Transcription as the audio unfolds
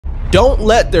Don't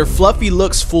let their fluffy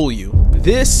looks fool you.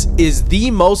 This is the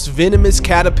most venomous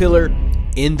caterpillar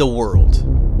in the world.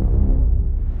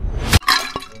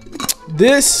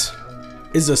 This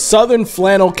is a southern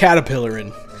flannel caterpillar,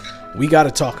 and we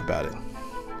gotta talk about it.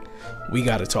 We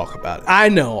gotta talk about it. I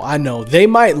know, they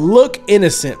might look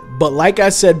innocent, but like I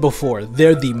said before,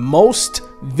 they're the most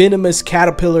venomous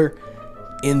caterpillar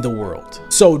in the world.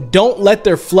 So don't let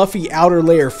their fluffy outer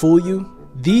layer fool you.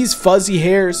 These fuzzy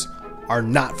hairs are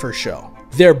not for show.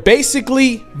 They're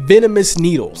basically venomous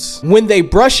needles. When they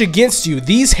brush against you,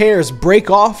 these hairs break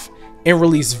off and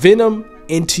release venom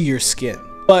into your skin.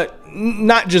 But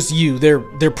not just you,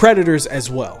 they're predators as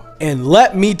well. And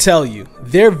let me tell you,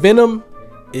 their venom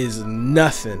is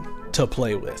nothing to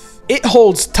play with. It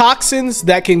holds toxins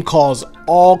that can cause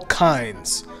all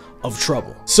kinds of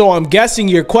trouble. So I'm guessing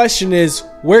your question is,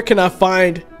 where can I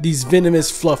find these venomous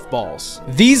fluff balls?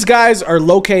 These guys are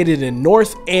located in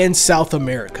North and South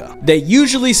America. They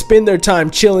usually spend their time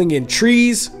chilling in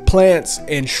trees, plants,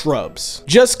 and shrubs,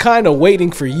 just kind of waiting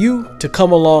for you to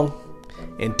come along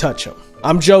and touch them.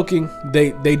 I'm joking,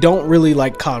 they don't really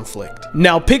like conflict.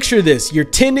 Now picture this, you're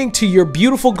tending to your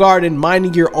beautiful garden,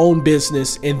 minding your own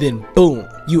business, and then boom,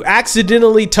 you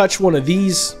accidentally touch one of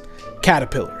these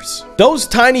caterpillars. Those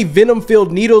tiny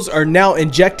venom-filled needles are now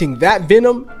injecting that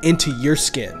venom into your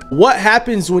skin. What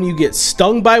happens when you get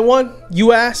stung by one,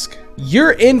 you ask?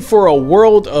 You're in for a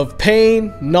world of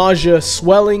pain, nausea,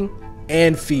 swelling,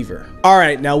 and fever. All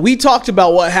right, now we talked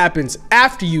about what happens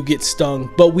after you get stung,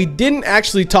 but we didn't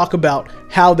actually talk about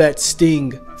how that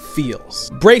sting feels.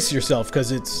 Brace yourself,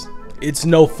 because it's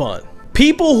no fun.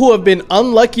 People who have been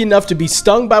unlucky enough to be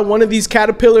stung by one of these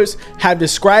caterpillars have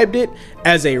described it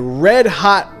as a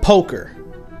red-hot poker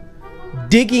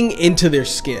digging into their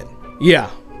skin. Yeah,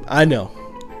 I know.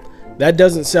 That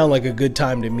doesn't sound like a good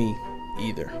time to me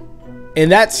either.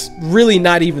 And that's really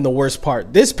not even the worst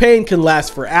part. This pain can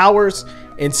last for hours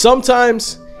and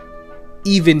sometimes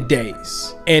even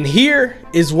days. And here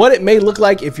is what it may look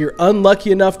like if you're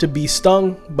unlucky enough to be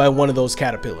stung by one of those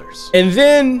caterpillars. And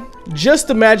then just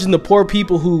imagine the poor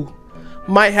people who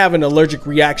might have an allergic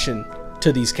reaction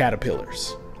to these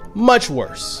caterpillars. Much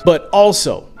worse. But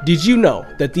also, did you know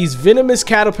that these venomous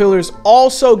caterpillars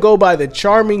also go by the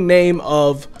charming name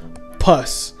of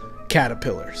Puss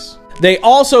caterpillars? They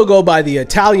also go by the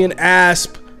Italian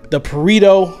asp, the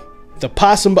Perito, the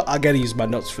possum, I gotta use my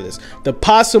notes for this, the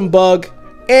possum bug,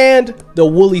 and the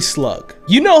woolly slug.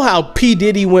 You know how P.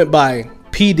 Diddy went by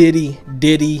P. Diddy,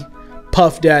 Diddy,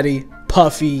 Puff Daddy,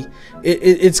 Puffy.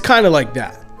 It's kind of like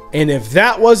that. And if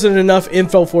that wasn't enough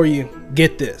info for you,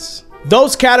 get this.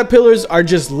 Those caterpillars are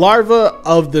just larvae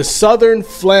of the southern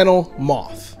flannel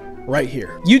moth right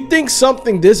here. You'd think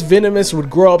something this venomous would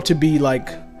grow up to be like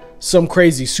some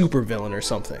crazy supervillain or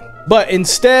something. But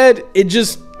instead, it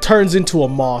just turns into a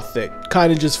moth that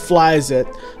kind of just flies at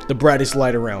the brightest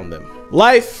light around them.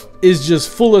 Life is just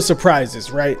full of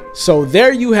surprises, right? So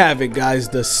there you have it, guys.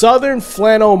 The Southern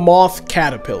Flannel Moth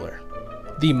Caterpillar.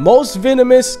 The most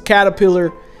venomous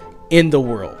caterpillar in the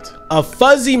world. A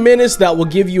fuzzy menace that will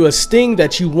give you a sting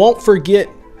that you won't forget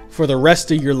for the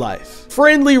rest of your life.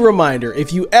 Friendly reminder,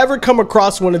 if you ever come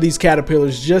across one of these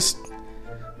caterpillars, just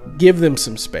give them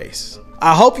some space.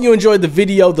 I hope you enjoyed the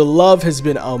video. The love has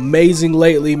been amazing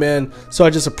lately, man. So I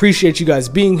just appreciate you guys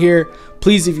being here.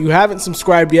 Please, if you haven't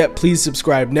subscribed yet, please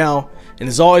subscribe now. And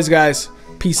as always, guys,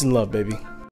 peace and love, baby.